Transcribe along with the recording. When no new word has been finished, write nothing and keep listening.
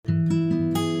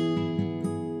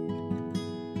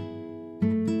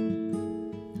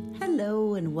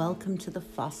and welcome to the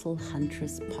Fossil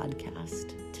Huntress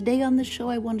podcast. Today on the show,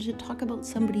 I wanted to talk about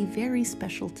somebody very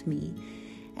special to me.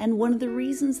 And one of the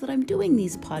reasons that I'm doing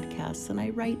these podcasts and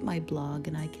I write my blog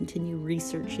and I continue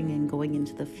researching and going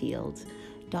into the field,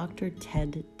 Dr.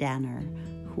 Ted Danner,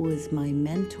 who is my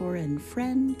mentor and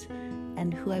friend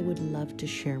and who I would love to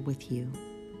share with you.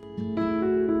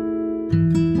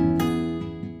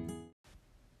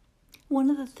 One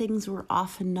of the things we're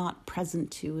often not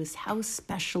present to is how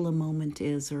special a moment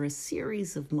is, or a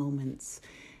series of moments.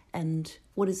 And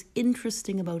what is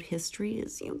interesting about history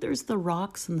is, there's the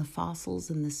rocks and the fossils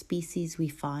and the species we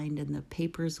find and the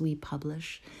papers we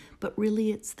publish, but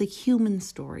really it's the human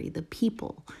story, the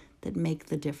people that make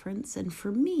the difference. And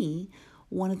for me,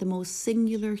 one of the most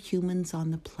singular humans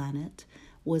on the planet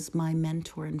was my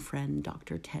mentor and friend,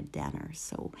 Dr. Ted Danner.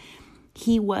 So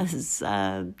he was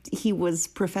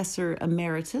professor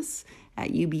emeritus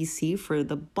at UBC for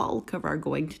the bulk of our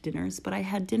going to dinners, but I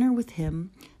had dinner with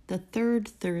him the third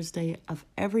Thursday of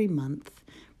every month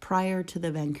prior to the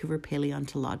Vancouver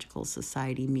Paleontological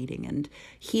Society meeting. And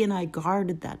he and I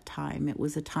guarded that time. It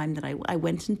was a time that I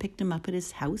went and picked him up at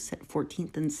his house at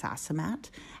 14th and Sassamat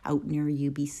out near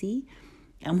UBC.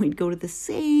 And we'd go to the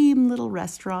same little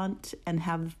restaurant and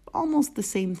have almost the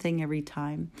same thing every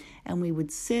time. And we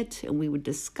would sit and we would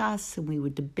discuss and we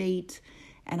would debate.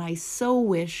 And I so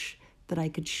wish that I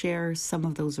could share some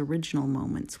of those original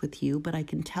moments with you, but I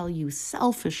can tell you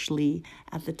selfishly,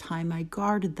 at the time I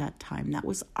guarded that time. That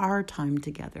was our time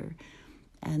together.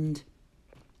 And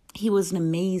he was an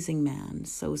amazing man.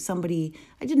 So somebody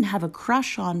I didn't have a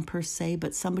crush on per se,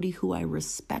 but somebody who I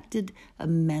respected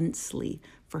immensely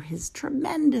for his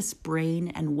tremendous brain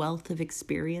and wealth of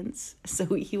experience. So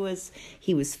he was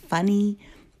funny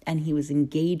and he was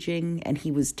engaging and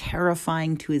he was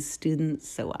terrifying to his students.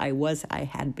 So I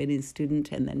had been his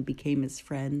student and then became his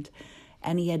friend.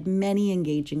 And he had many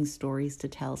engaging stories to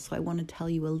tell. So I want to tell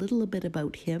you a little bit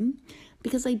about him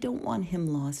because I don't want him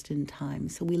lost in time.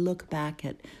 So we look back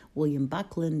at William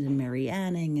Buckland and Mary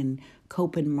Anning and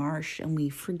Cope and Marsh, and we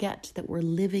forget that we're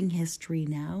living history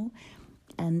now.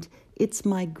 And it's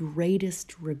my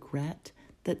greatest regret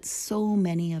that so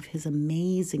many of his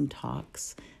amazing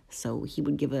talks, so he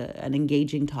would give an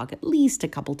engaging talk at least a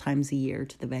couple times a year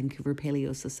to the Vancouver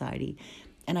Paleo Society,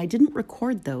 and I didn't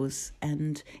record those,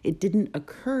 and it didn't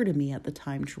occur to me at the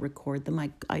time to record them.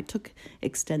 I took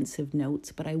extensive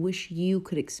notes, but I wish you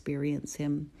could experience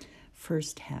him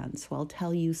firsthand. So I'll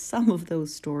tell you some of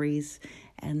those stories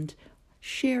and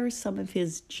share some of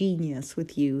his genius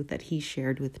with you that he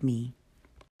shared with me.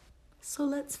 So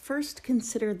let's first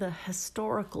consider the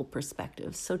historical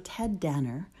perspective. So Ted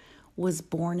Danner was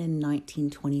born in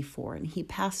 1924, and he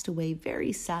passed away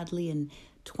very sadly in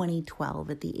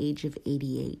 2012 at the age of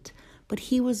 88. But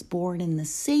he was born in the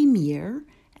same year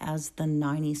as the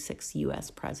 96th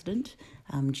U.S. President,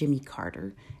 Jimmy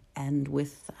Carter, and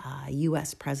with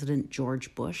U.S. President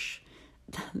George Bush.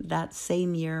 That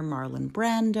same year, Marlon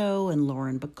Brando and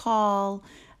Lauren Bacall.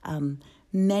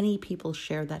 Many people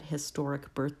share that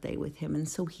historic birthday with him, and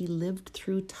so he lived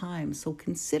through time. So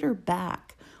consider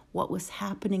back what was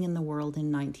happening in the world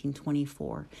in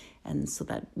 1924. And so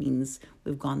that means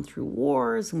we've gone through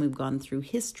wars and we've gone through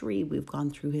history, we've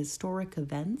gone through historic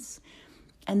events,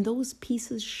 and those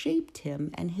pieces shaped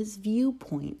him and his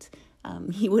viewpoint.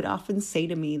 He would often say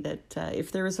to me that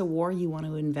if there is a war, you want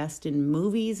to invest in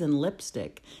movies and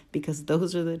lipstick, because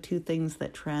those are the two things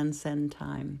that transcend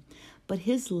time. But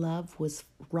his love was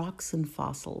rocks and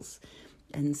fossils.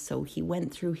 And so he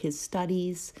went through his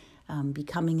studies,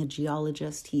 becoming a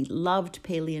geologist. He loved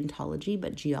paleontology,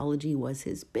 but geology was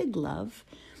his big love.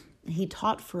 He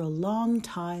taught for a long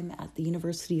time at the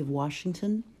University of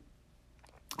Washington.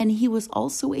 And he was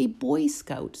also a Boy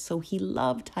Scout, so he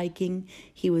loved hiking.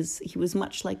 He was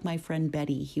much like my friend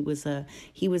Betty. He was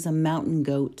a mountain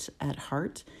goat at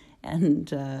heart.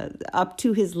 And up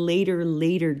to his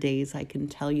later days, I can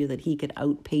tell you that he could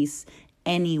outpace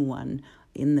anyone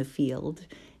in the field.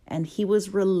 And he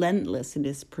was relentless in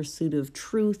his pursuit of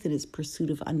truth, in his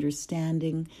pursuit of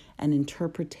understanding and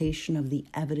interpretation of the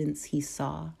evidence he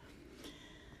saw.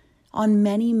 On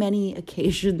many, many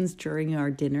occasions during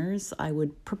our dinners, I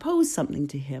would propose something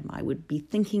to him. I would be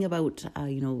thinking about,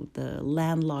 the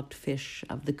landlocked fish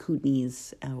of the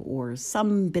Kootenays or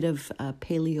some bit of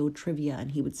paleo trivia.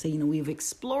 And he would say, we've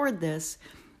explored this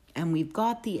and we've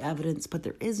got the evidence, but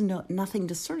there is nothing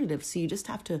discernitive. So you just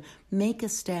have to make a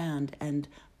stand and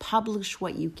publish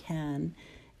what you can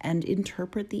and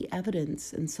interpret the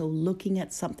evidence. And so looking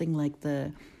at something like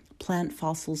the plant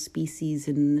fossil species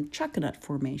in the Chuckanut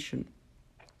Formation,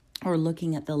 or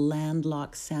looking at the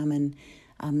landlocked salmon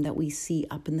that we see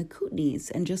up in the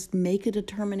Kootenays, and just make a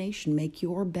determination, make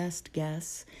your best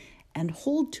guess and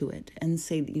hold to it and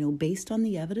say, based on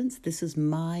the evidence, this is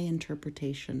my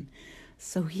interpretation.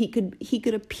 So he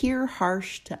could appear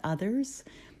harsh to others,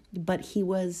 but he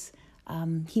was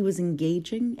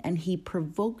engaging, and he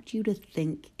provoked you to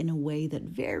think in a way that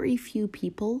very few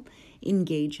people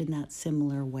engage in that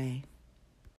similar way.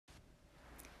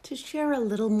 To share a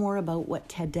little more about what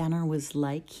Ted Danner was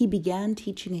like, he began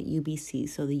teaching at UBC,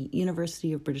 so the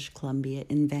University of British Columbia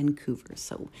in Vancouver.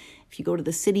 So if you go to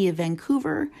the city of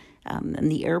Vancouver,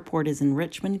 and the airport is in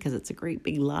Richmond, because it's a great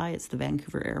big lie, it's the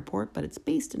Vancouver airport, but it's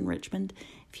based in Richmond.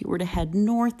 If you were to head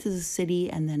north to the city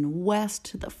and then west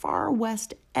to the far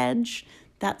west edge,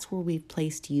 that's where we've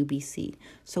placed UBC.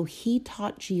 So he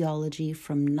taught geology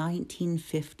from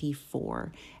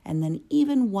 1954, and then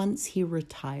even once he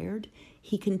retired,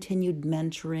 he continued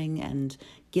mentoring and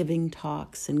giving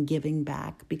talks and giving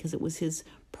back because it was his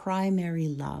primary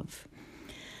love.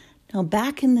 Now,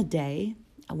 back in the day,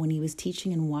 when he was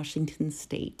teaching in Washington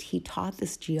State, he taught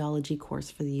this geology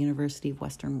course for the University of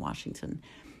Western Washington.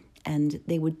 And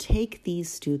they would take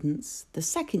these students, the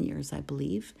second years, I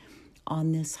believe,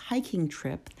 on this hiking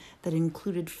trip that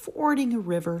included fording a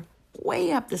river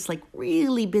way up this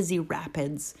really busy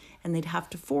rapids, and they'd have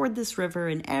to ford this river,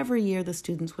 and every year the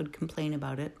students would complain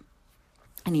about it.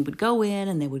 And he would go in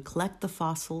and they would collect the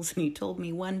fossils, and he told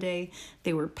me one day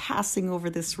they were passing over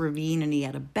this ravine and he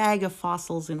had a bag of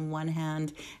fossils in one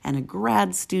hand and a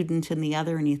grad student in the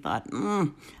other, and he thought,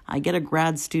 I get a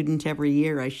grad student every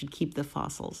year, I should keep the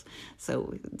fossils.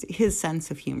 So his sense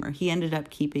of humor, he ended up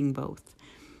keeping both.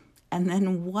 And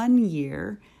then one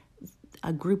year,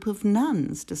 a group of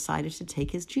nuns decided to take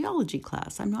his geology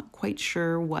class. I'm not quite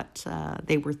sure what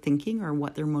they were thinking or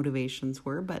what their motivations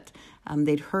were, but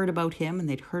they'd heard about him and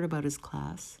they'd heard about his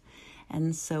class.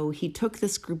 And so he took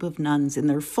this group of nuns in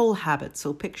their full habit.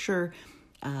 So picture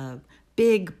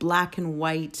big black and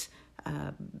white,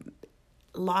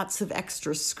 lots of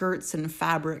extra skirts and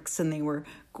fabrics, and they were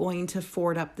going to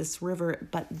ford up this river.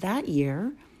 But that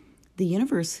year, the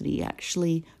university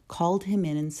actually called him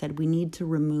in and said, we need to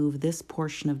remove this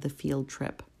portion of the field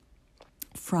trip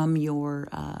from your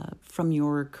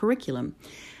curriculum.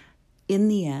 In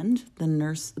the end, the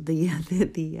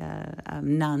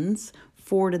nuns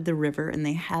forded the river, and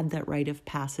they had that rite of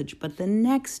passage. But the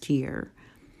next year,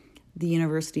 the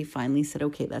university finally said,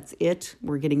 okay, that's it.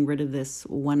 We're getting rid of this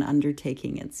one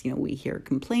undertaking. It's, we hear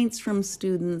complaints from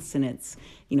students, and it's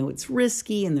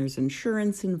risky, and there's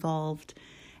insurance involved.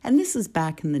 And this is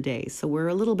back in the day, so we're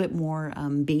a little bit more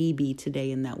baby today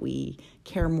in that we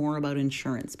care more about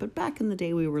insurance. But back in the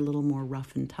day, we were a little more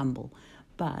rough and tumble.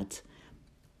 But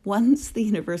once the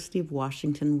University of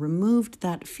Washington removed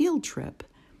that field trip,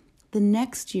 the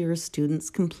next year students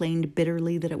complained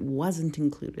bitterly that it wasn't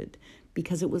included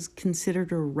because it was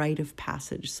considered a rite of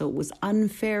passage. So it was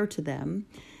unfair to them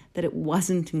that it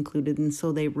wasn't included, and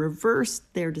so they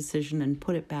reversed their decision and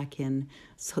put it back in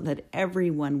so that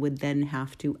everyone would then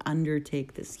have to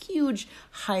undertake this huge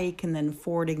hike and then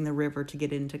fording the river to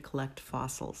get in to collect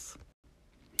fossils.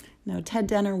 Now, Ted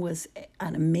Danner was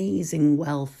an amazing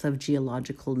wealth of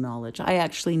geological knowledge. I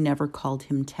actually never called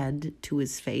him Ted to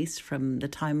his face from the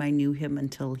time I knew him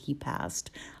until he passed.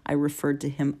 I referred to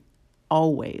him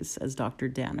always as Dr.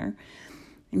 Danner.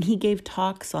 And he gave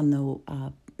talks on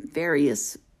the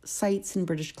various sites in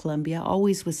British Columbia,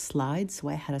 always with slides, so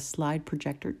I had a slide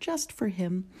projector just for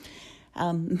him.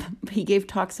 He gave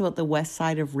talks about the west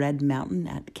side of Red Mountain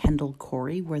at Kendall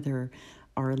Quarry, where there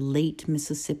are late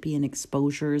Mississippian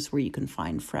exposures where you can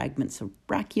find fragments of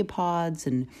brachiopods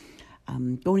and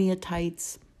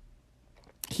goniatites.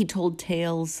 He told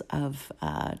tales of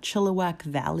Chilliwack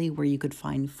Valley, where you could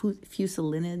find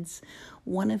fusulinids.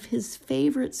 One of his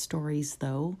favorite stories,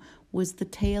 though, was the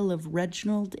tale of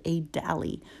Reginald A.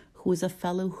 Daly, who was a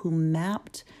fellow who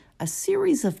mapped a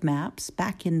series of maps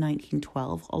back in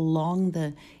 1912 along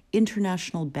the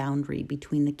international boundary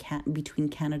between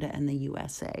Canada and the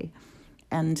USA.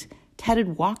 And Ted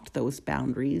had walked those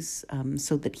boundaries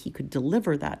so that he could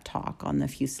deliver that talk on the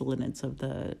fusulinids of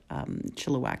the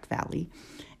Chilliwack Valley.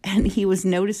 And he was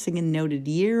noticing and noted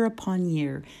year upon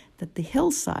year that the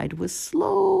hillside was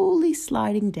slowly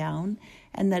sliding down,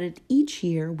 and that at each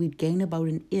year we'd gain about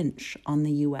an inch on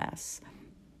the U.S.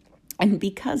 And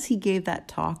because he gave that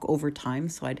talk over time,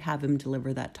 so I'd have him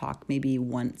deliver that talk maybe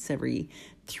once every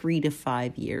 3 to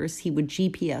 5 years, he would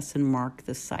GPS and mark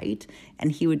the site,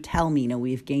 and he would tell me,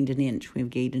 we've gained an inch,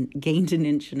 we've gained an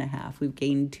inch and a half, we've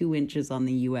gained 2 inches on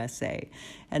the USA.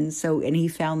 And he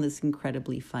found this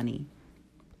incredibly funny.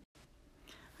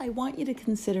 I want you to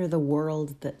consider the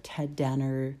world that Ted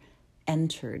Danner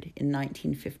entered in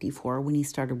 1954 when he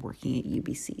started working at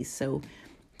UBC. So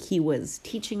he was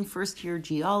teaching first-year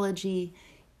geology,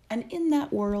 and in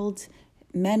that world,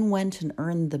 men went and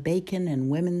earned the bacon and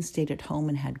women stayed at home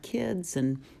and had kids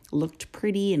and looked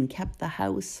pretty and kept the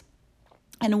house.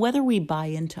 And whether we buy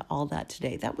into all that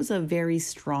today, that was a very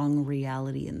strong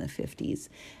reality in the 50s.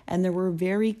 And there were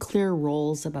very clear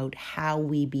roles about how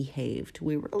we behaved.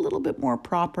 We were a little bit more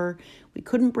proper. We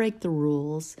couldn't break the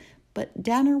rules, but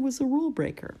Danner was a rule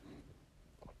breaker.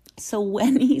 So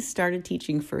when he started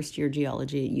teaching first-year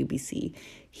geology at UBC,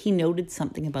 he noted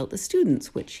something about the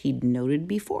students, which he'd noted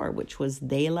before, which was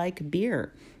they like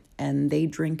beer. And they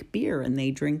drink beer and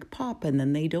they drink pop and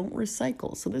then they don't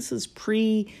recycle. So this is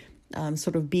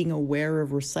sort of being aware of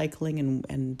recycling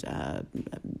and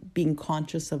being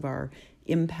conscious of our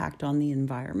impact on the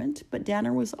environment. But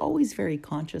Danner was always very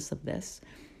conscious of this.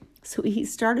 So he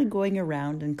started going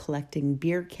around and collecting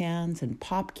beer cans and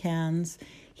pop cans.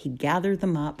 He'd gather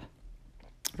them up,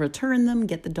 return them,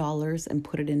 get the dollars, and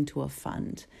put it into a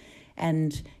fund.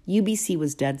 And UBC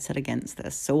was dead set against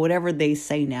this. So whatever they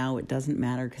say now, it doesn't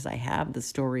matter because I have the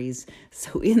stories.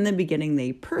 So in the beginning,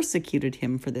 they persecuted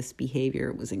him for this behavior.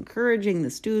 It was encouraging the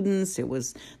students. It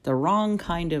was the wrong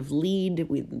kind of lead,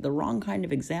 the wrong kind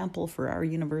of example for our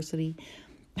university.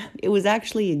 It was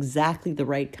actually exactly the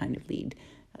right kind of lead.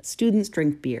 Students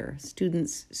drink beer.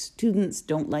 Students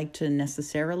don't like to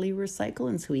necessarily recycle,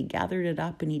 and so he gathered it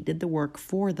up and he did the work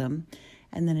for them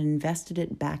and then invested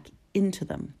it back into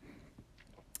them.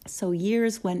 So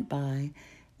years went by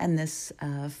and this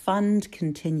fund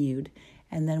continued.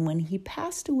 And then when he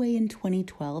passed away in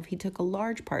 2012, he took a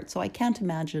large part. So I can't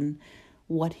imagine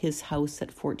what his house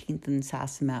at 14th and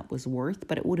Sassamat was worth,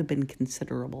 but it would have been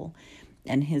considerable.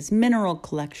 And his mineral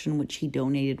collection, which he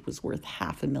donated, was worth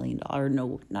 $500,000.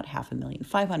 No, not $500,000,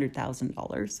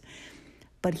 $500,000.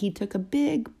 But he took a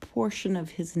big portion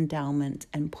of his endowment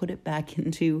and put it back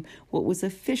into what was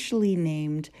officially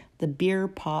named the Beer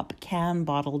Pop Can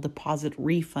Bottle Deposit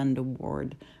Refund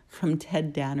Award from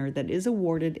Ted Danner, that is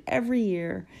awarded every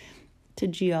year to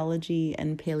geology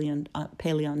and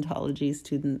paleontology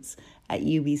students at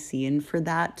UBC. And for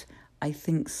that, I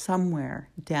think somewhere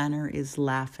Danner is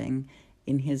laughing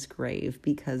in his grave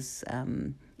because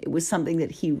it was something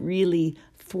that he really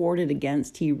thwarted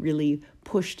against. He really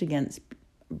pushed against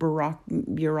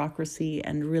bureaucracy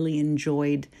and really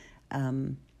enjoyed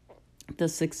the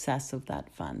success of that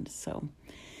fund. So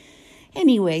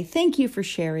anyway, thank you for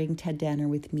sharing Ted Danner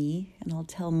with me, and I'll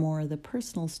tell more of the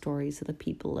personal stories of the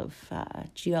people of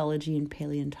geology and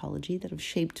paleontology that have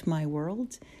shaped my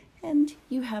world. And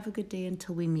you have a good day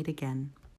until we meet again.